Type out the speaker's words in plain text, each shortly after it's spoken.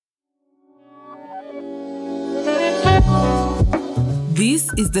This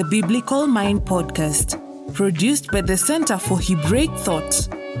is the Biblical Mind Podcast, produced by the Center for Hebraic Thought.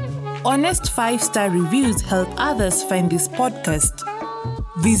 Honest 5-star reviews help others find this podcast.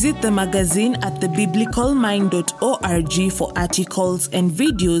 Visit the magazine at thebiblicalmind.org for articles and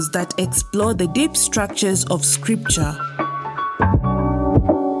videos that explore the deep structures of Scripture.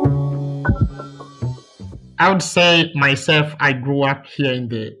 I would say myself, I grew up here in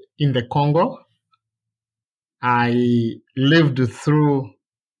the Congo. I lived through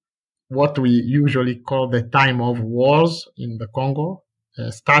what we usually call the time of wars in the Congo,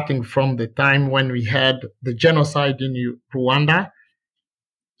 starting from the time when we had the genocide in Rwanda.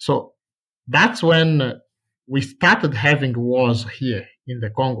 So that's when we started having wars here in the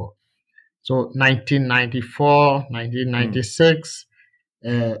Congo. So 1994, 1996,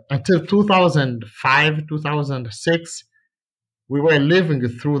 until 2005, 2006, we were living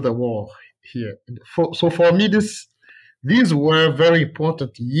through the war here. So for me, these were very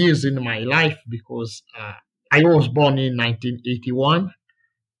important years in my life because I was born in 1981.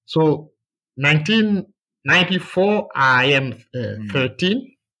 So 1994, I am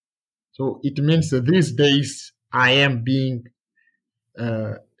 13. So it means that these days I am being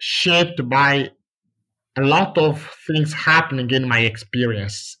shaped by a lot of things happening in my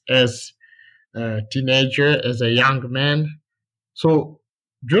experience as a teenager, as a young man. So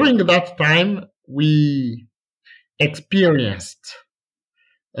during that time, we experienced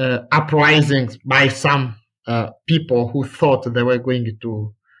uprisings by some people who thought they were going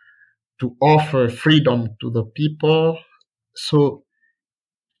to offer freedom to the people. So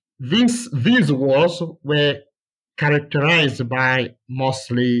these wars were characterized by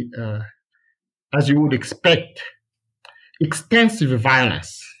mostly, as you would expect, extensive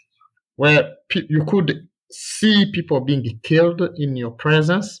violence, where you could see people being killed in your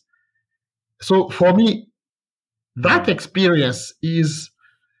presence. So for me, that experience is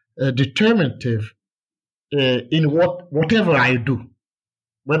determinative in whatever I do.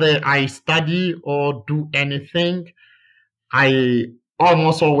 Whether I study or do anything, I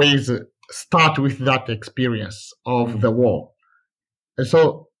almost always start with that experience of the war. And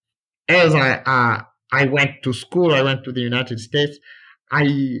so as I went to school, I went to the United States,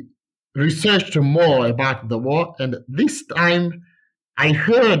 I researched more about the war, and this time I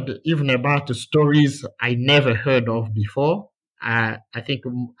heard even about stories I never heard of before. I think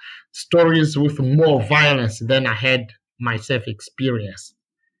stories with more violence than I had myself experienced.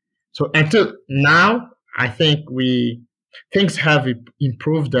 So until now, I think things have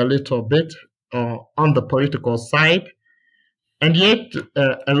improved a little bit on the political side, and yet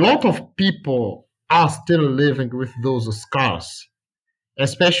a lot of people are still living with those scars.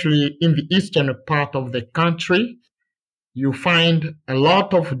 Especially in the eastern part of the country, you find a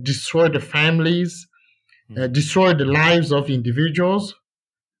lot of destroyed families, destroyed lives of individuals.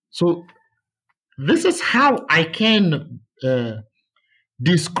 So this is how I can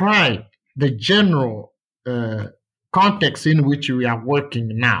describe the general context in which we are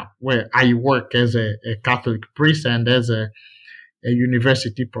working now, where I work as a Catholic priest and as a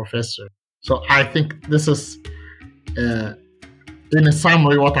university professor. So I think this is in a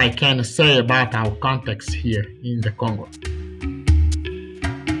summary, what I can say about our context here in the Congo.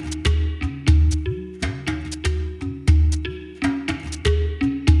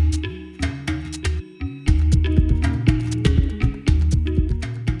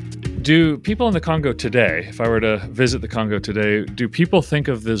 Do people in the Congo today, if I were to visit the Congo today, do people think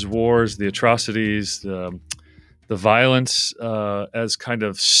of these wars, the atrocities, the violence as kind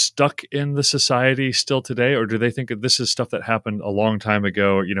of stuck in the society still today, or do they think that this is stuff that happened a long time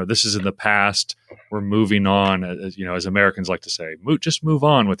ago? You know, this is in the past. We're moving on, as Americans like to say, just move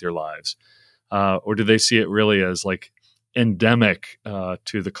on with your lives, or do they see it really as like endemic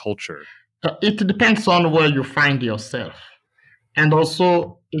to the culture? It depends on where you find yourself, and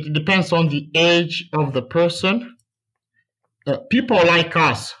also it depends on the age of the person. People like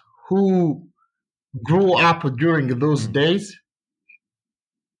us who grew up during those days,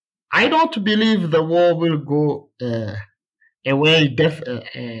 I don't believe the war will go away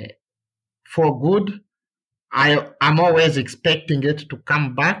for good. I'm always expecting it to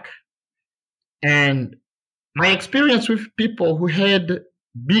come back. And my experience with people who had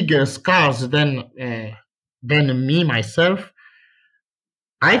bigger scars than me, myself,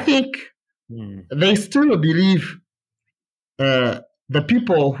 I think they still believe the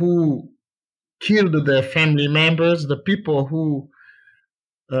people who killed their family members, the people who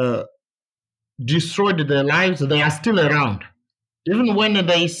destroyed their lives, they are still around. Even when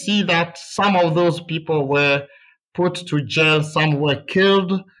they see that some of those people were put to jail, some were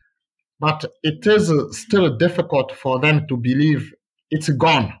killed, but it is still difficult for them to believe it's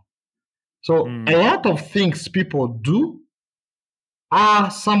gone. So a lot of things people do are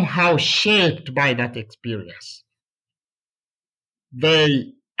somehow shaped by that experience.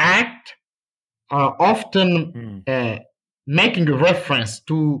 They act often making a reference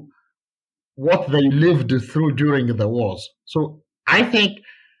to what they lived through during the wars. So I think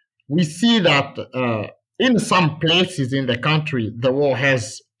we see that in some places in the country, the war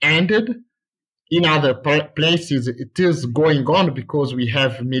has ended. In other places, it is going on because we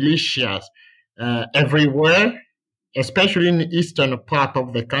have militias everywhere, especially in the eastern part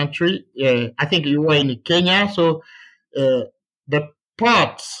of the country. I think you were in Kenya, so the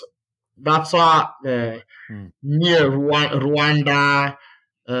parts that are near Rwanda,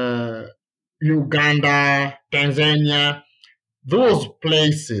 Uganda, Tanzania, those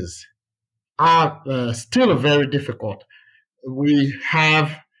places are still very difficult. We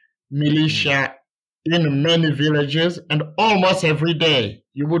have militia in many villages, and almost every day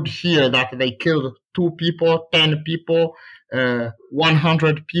you would hear that they killed 2 people, 10 people,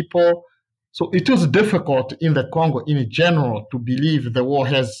 100 people. So it is difficult in the Congo in general to believe the war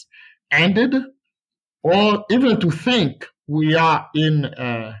has ended, or even to think we are in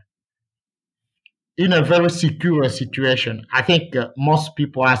a very secure situation. I think most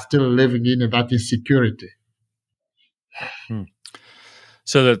people are still living in that insecurity.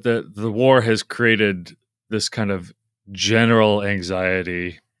 So that the war has created this kind of general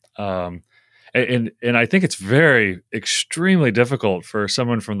anxiety, and I think it's extremely difficult for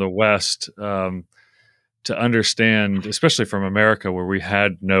someone from the West to understand, especially from America, where we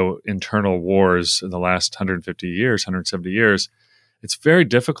had no internal wars in the last 150 years, 170 years. It's very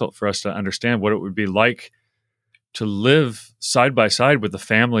difficult for us to understand what it would be like to live side by side with the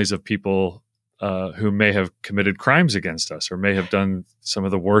families of people who may have committed crimes against us or may have done some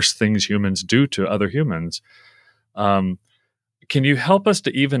of the worst things humans do to other humans. Can you help us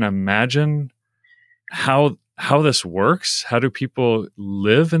to even imagine how this works? How do people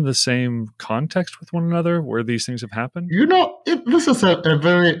live in the same context with one another where these things have happened? This is a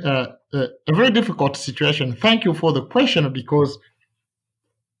very difficult situation. Thank you for the question, because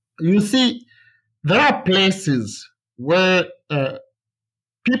you see, there are places where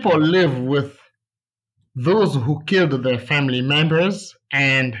people live with those who killed their family members,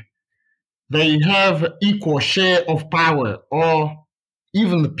 and they have equal share of power, or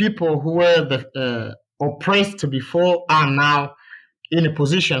even the people who were oppressed before are now in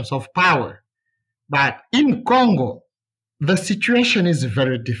positions of power. But in Congo, the situation is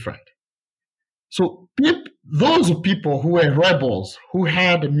very different. So those people who were rebels, who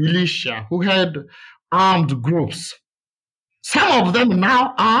had militia, who had armed groups, some of them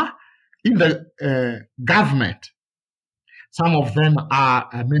now are in the government. Some of them are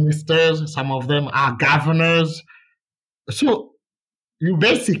ministers, some of them are governors. So you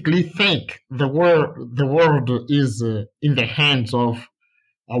basically think the world is in the hands of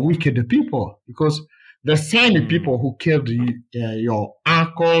wicked people, because the same people who killed your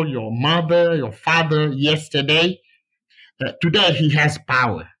uncle, your mother, your father yesterday, today he has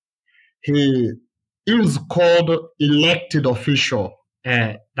power. He is called elected official.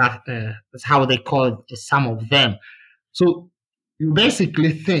 That's how they call it, some of them. So you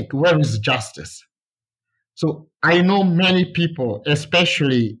basically think, where is justice? So I know many people,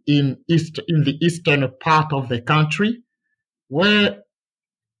 especially in the eastern part of the country, where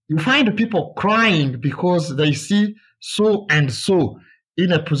you find people crying because they see so and so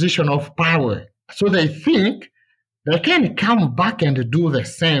in a position of power. So they think they can come back and do the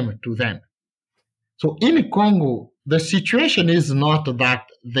same to them. So in Congo, the situation is not that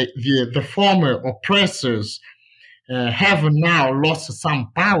the former oppressors have now lost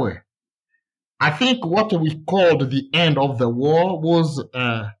some power. I think what we called the end of the war was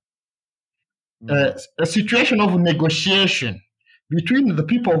a situation of negotiation between the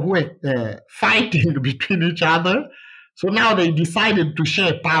people who were fighting between each other. So now they decided to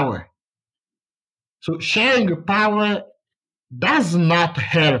share power. So sharing power does not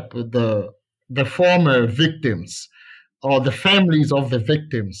help the former victims or the families of the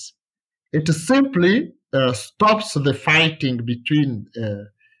victims. It simply stops the fighting between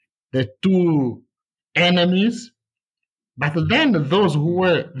the two enemies. But then those who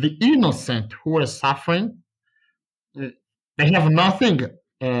were the innocent, who were suffering, they have nothing.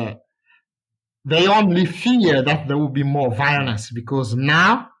 They only fear that there will be more violence, because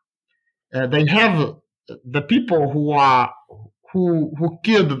now they have the people who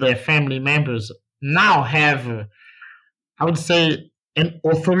killed their family members now have, I would say, an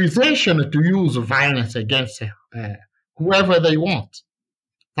authorization to use violence against whoever they want.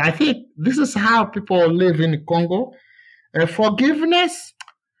 I think this is how people live in Congo. Forgiveness,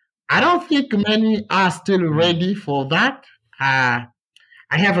 I don't think many are still ready for that. I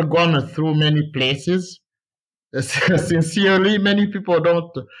have gone through many places. Sincerely, many people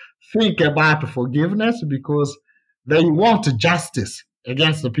don't think about forgiveness because they want justice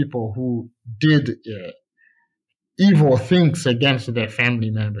against the people who did evil things against their family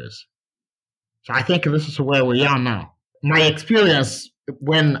members. So I think this is where we are now. My experience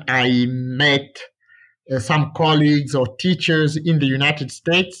when I met some colleagues or teachers in the United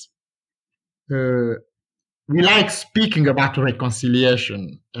States, we like speaking about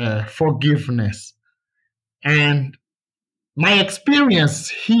reconciliation, forgiveness. And my experience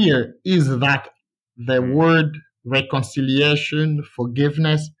here is that the word reconciliation,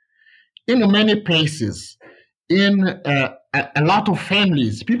 forgiveness, in many places, in a lot of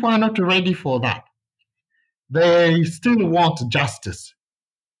families, people are not ready for that. They still want justice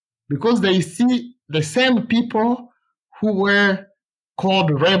because they see the same people who were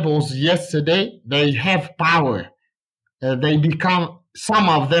called rebels yesterday, they have power. They become, some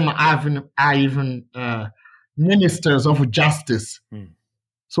of them are even ministers of justice.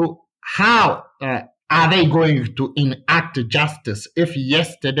 So how are they going to enact justice if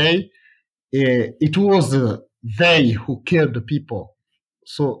yesterday it was they who killed the people?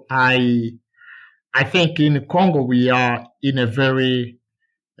 So I think in Congo we are in a very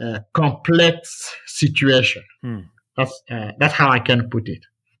complex situation. That's how I can put it.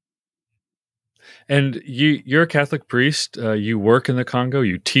 And you're a Catholic priest. You work in the Congo.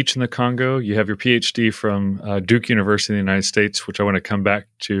 You teach in the Congo. You have your PhD from Duke University in the United States, which I want to come back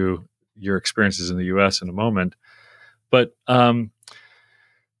to your experiences in the U.S. in a moment. But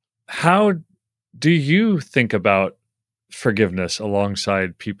how do you think about forgiveness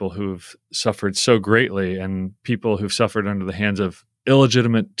alongside people who've suffered so greatly and people who've suffered under the hands of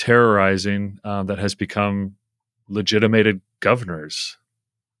illegitimate terrorizing that has become legitimated governors?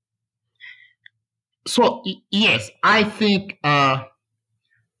 So, yes, I think as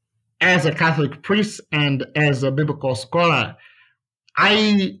a Catholic priest and as a biblical scholar,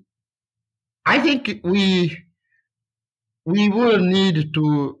 I think we will need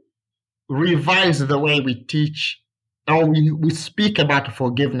to revise the way we teach or we speak about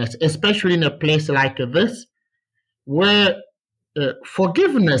forgiveness, especially in a place like this, where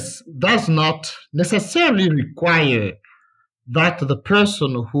forgiveness does not necessarily require that the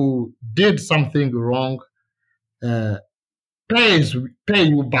person who did something wrong pay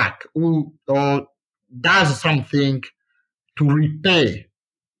you back or does something to repay.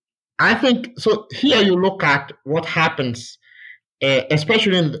 I think so. Here you look at what happens,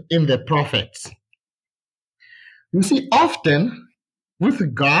 especially in the prophets. You see, often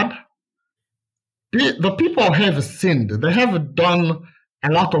with God, the people have sinned. They have done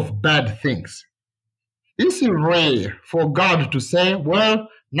a lot of bad things. It's rare for God to say, well,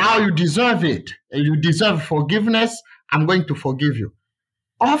 now you deserve it. You deserve forgiveness. I'm going to forgive you.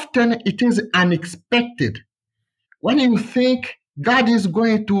 Often it is unexpected. When you think God is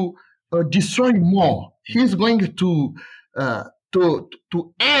going to destroy more, He's going to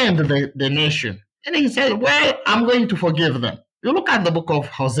end the nation. And He says, well, I'm going to forgive them. You look at the book of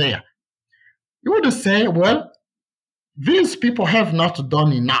Hosea. You would say, well, these people have not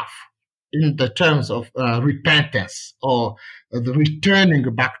done enough in the terms of repentance or the returning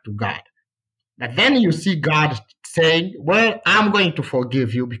back to God. But then you see God saying, well, I'm going to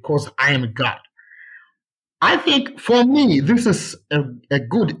forgive you because I am God. I think for me, this is a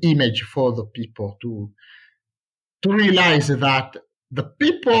good image for the people to realize that the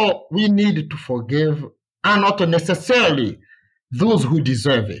people we need to forgive are not necessarily those who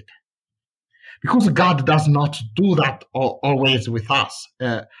deserve it. Because God does not do that always with us.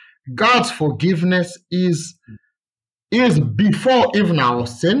 God's forgiveness is before even our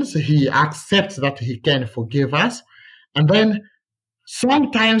sins. He accepts that He can forgive us. And then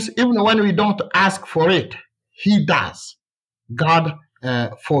sometimes, even when we don't ask for it, He does. God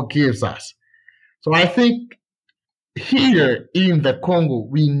forgives us. So I think here in the Congo,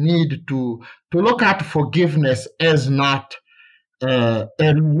 we need to look at forgiveness as not a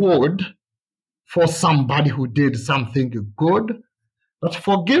reward for somebody who did something good, but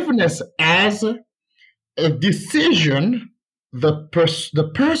forgiveness as a decision the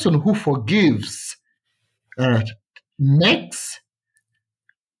person who forgives makes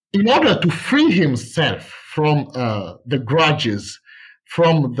in order to free himself from the grudges,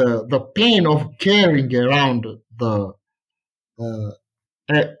 from the pain of carrying around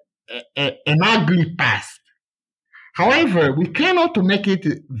an ugly past. However, we cannot make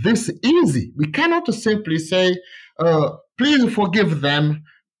it this easy. We cannot simply say, please forgive them,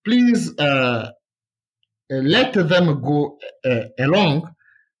 please let them go along.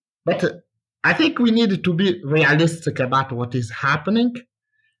 But I think we need to be realistic about what is happening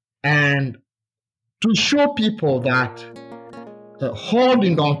and to show people that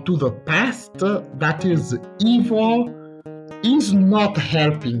holding on to the past that is evil is not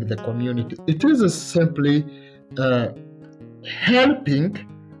helping the community. It is simply helping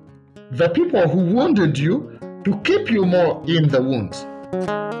the people who wounded you to keep you more in the wounds.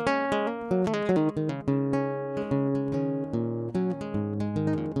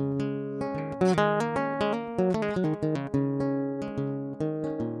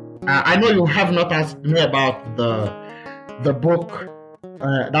 I know you have not asked me about the book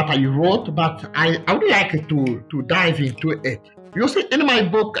that I wrote, but I would like to dive into it. You see, in my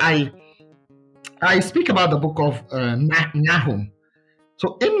book, I speak about the book of Nahum.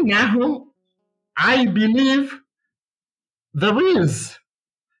 So in Nahum, I believe there is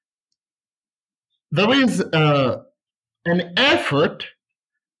an effort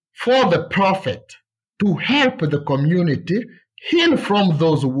for the prophet to help the community heal from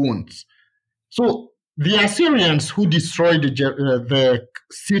those wounds. So the Assyrians who destroyed the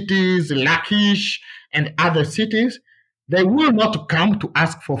cities, Lachish and other cities, they will not come to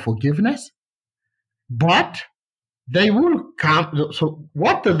ask for forgiveness, but they will come. So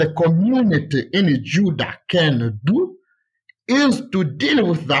what the community in Judah can do is to deal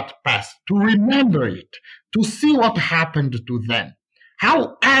with that past, to remember it, to see what happened to them,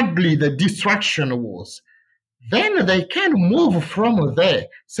 how ugly the destruction was. Then they can move from there,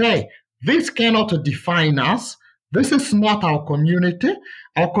 say, this cannot define us. This is not our community.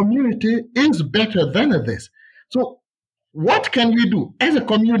 Our community is better than this. So what can we do as a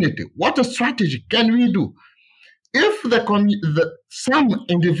community? What strategy can we do? If some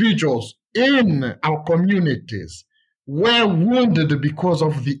individuals in our communities were wounded because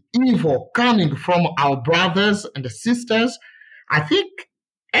of the evil coming from our brothers and sisters, I think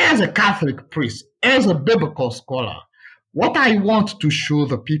as a Catholic priest, as a biblical scholar, what I want to show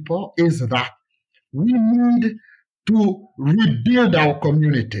the people is that we need to rebuild our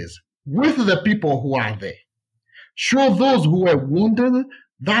communities with the people who are there. Show those who were wounded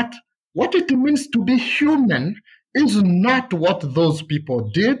that what it means to be human is not what those people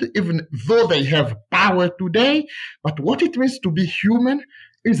did, even though they have power today, but what it means to be human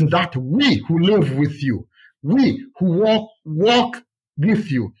is that we who live with you, we who walk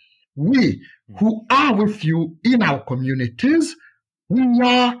with you, we who are with you in our communities, we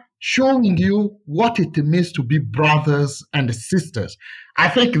are showing you what it means to be brothers and sisters. I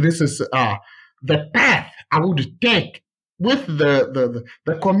think this is the path I would take with the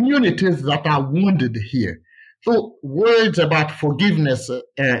communities that are wounded here. So words about forgiveness,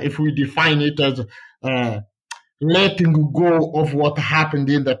 if we define it as letting go of what happened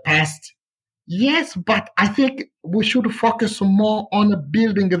in the past, yes, but I think we should focus more on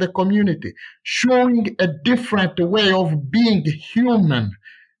building the community, showing a different way of being human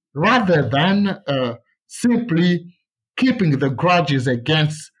rather than simply keeping the grudges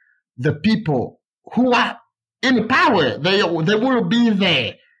against the people who are in power. They will be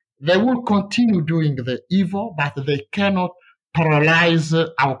there. They will continue doing the evil, but they cannot paralyze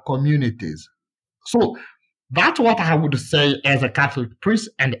our communities. So that's what I would say as a Catholic priest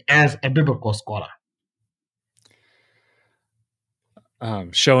and as a biblical scholar.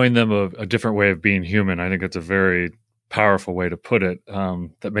 Showing them a different way of being human. I think it's a very powerful way to put it,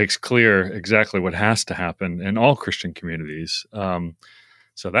 that makes clear exactly what has to happen in all Christian communities.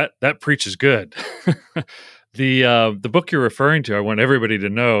 So that preaches good. The book you're referring to, I want everybody to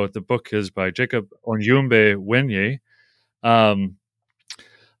know, the book is by Jacob Onyumbe Wenyi.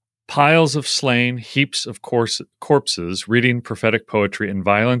 Piles of slain, heaps of corpses, reading prophetic poetry and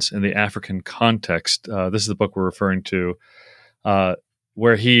violence in the African context. This is the book we're referring to,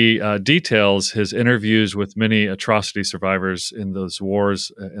 where he details his interviews with many atrocity survivors in those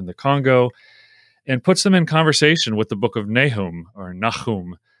wars in the Congo and puts them in conversation with the book of Nahum or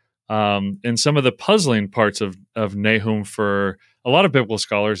Nahum. And some of the puzzling parts of Nahum for a lot of biblical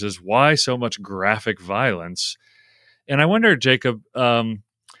scholars is why so much graphic violence. And I wonder, Jacob,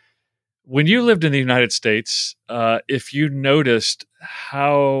 when you lived in the United States, if you noticed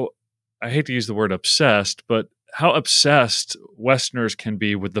how, I hate to use the word obsessed, but how obsessed Westerners can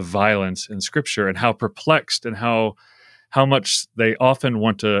be with the violence in Scripture and how perplexed and how much they often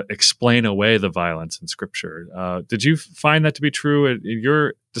want to explain away the violence in Scripture. Did you find that to be true in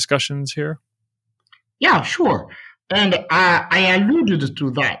your discussions here? Yeah, sure. And I alluded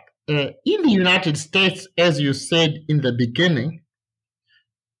to that. In the United States, as you said in the beginning,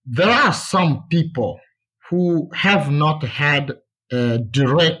 there are some people who have not had a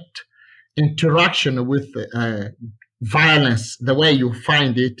direct interaction with violence the way you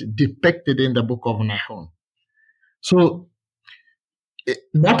find it depicted in the book of Nahum. So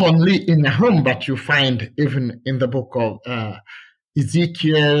not only in Nahum, but you find even in the book of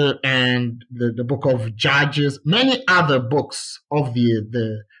Ezekiel and the book of Judges, many other books of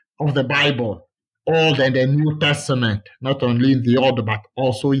the Bible, Old and the New Testament, not only in the Old but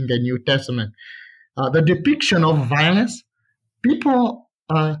also in the New Testament. The depiction of violence, people,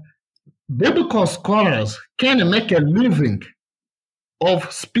 biblical scholars can make a living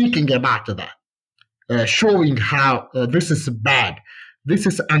of speaking about that, showing how this is bad, this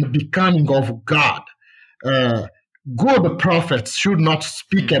is unbecoming of God. Good prophets should not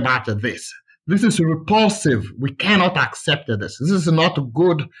speak about this. This is repulsive. We cannot accept this. This is not a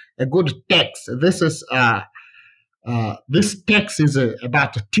good text. This text is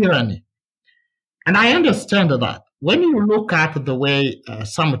about tyranny. And I understand that. When you look at the way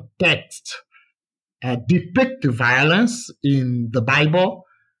some texts depict violence in the Bible,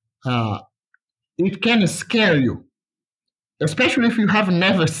 it can scare you, especially if you have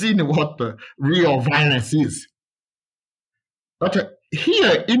never seen what real violence is. But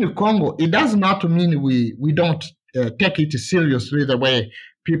here in Congo, it does not mean we don't take it seriously the way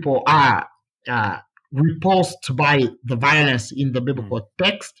people are repulsed by the violence in the biblical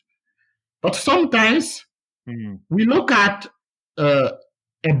text. But sometimes we look at a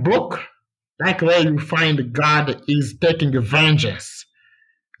book like where you find God is taking vengeance,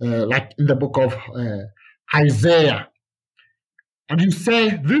 like in the book of Isaiah. And you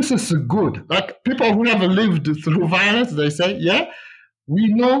say, this is good. Like people who have lived through violence, they say, yeah, we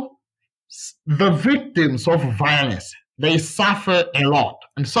know the victims of violence, they suffer a lot.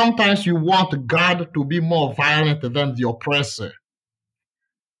 And sometimes you want God to be more violent than the oppressor.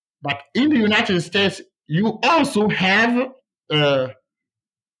 But in the United States, you also have a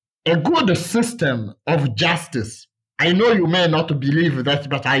good system of justice. I know you may not believe that,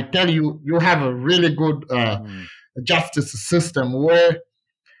 but I tell you, you have a really good justice system where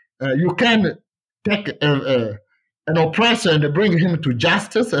you can take an oppressor and bring him to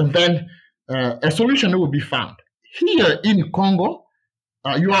justice, and then a solution will be found. Here in Congo,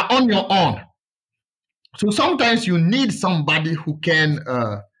 you are on your own. So sometimes you need somebody who can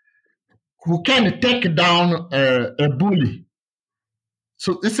take down a bully.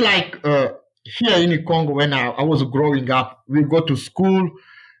 So it's like here in Congo, when I was growing up, we go to school,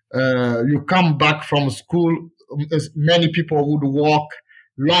 you come back from school, many people would walk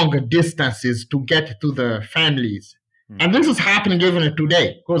long distances to get to their families. And this is happening even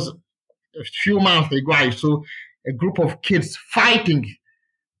today, because a few months ago, I saw a group of kids fighting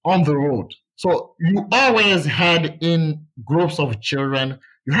on the road. So you always had in groups of children,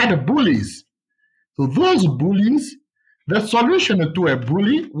 you had bullies. So those bullies, the solution to a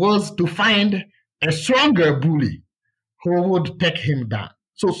bully was to find a stronger bully who would take him down.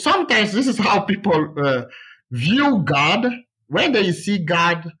 So sometimes this is how people view God when they see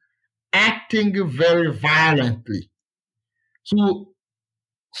God acting very violently. So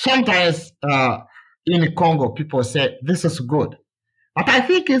sometimes in Congo, people say this is good, but I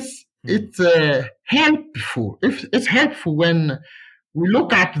think it's helpful. It's helpful when we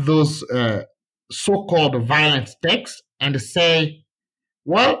look at those so-called violent texts and say,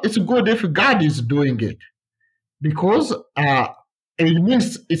 well, it's good if God is doing it, because it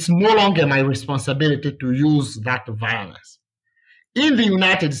means it's no longer my responsibility to use that violence. In the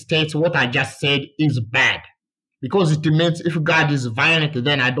United States, what I just said is bad, because it means if God is violent,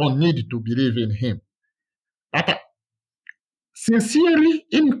 then I don't need to believe in him. But sincerely,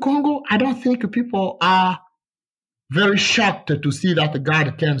 in Congo, I don't think people are very shocked to see that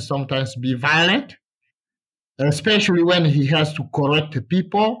God can sometimes be violent, especially when he has to correct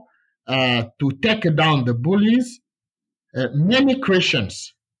people, to take down the bullies. Many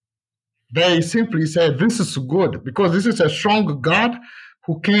Christians, they simply say this is good because this is a strong God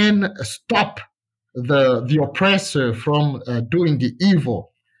who can stop the oppressor from doing the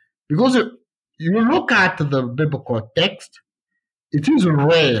evil. Because you look at the biblical text, it is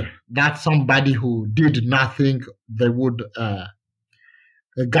rare that somebody who did nothing,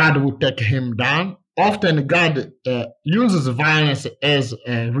 God would take him down. Often God uses violence as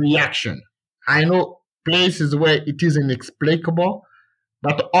a reaction. I know places where it is inexplicable,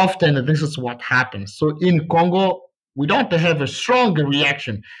 but often this is what happens. So in Congo, we don't have a strong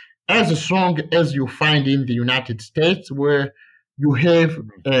reaction, as strong as you find in the United States, where you have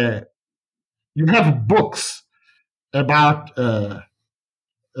books about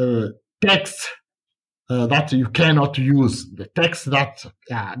texts that you cannot use, the texts that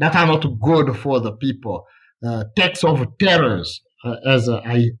are not good for the people, texts of terrors. as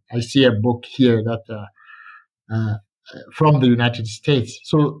I see a book here that from the United States.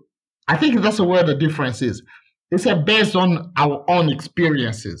 So I think that's where the difference is. It's based on our own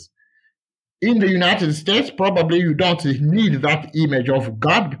experiences. In the United States, probably you don't need that image of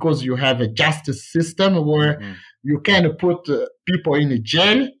God because you have a justice system where you can put people in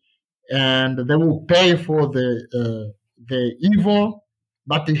jail and they will pay for the evil.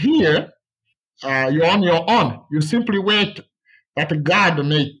 But here, you're on your own. You simply wait that God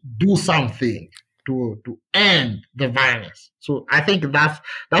may do something to end the violence. So I think that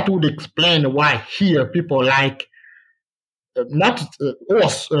would explain why here people like not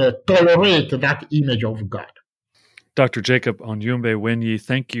tolerate that image of God. Dr. Jacob Onyumbe Wenyi,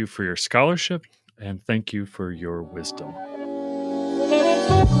 thank you for your scholarship and thank you for your wisdom.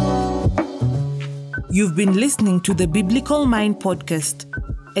 You've been listening to the Biblical Mind podcast,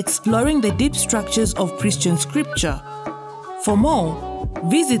 exploring the deep structures of Christian scripture. For more,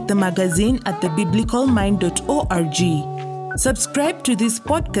 visit the magazine at thebiblicalmind.org. Subscribe to this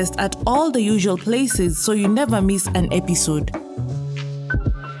podcast at all the usual places so you never miss an episode.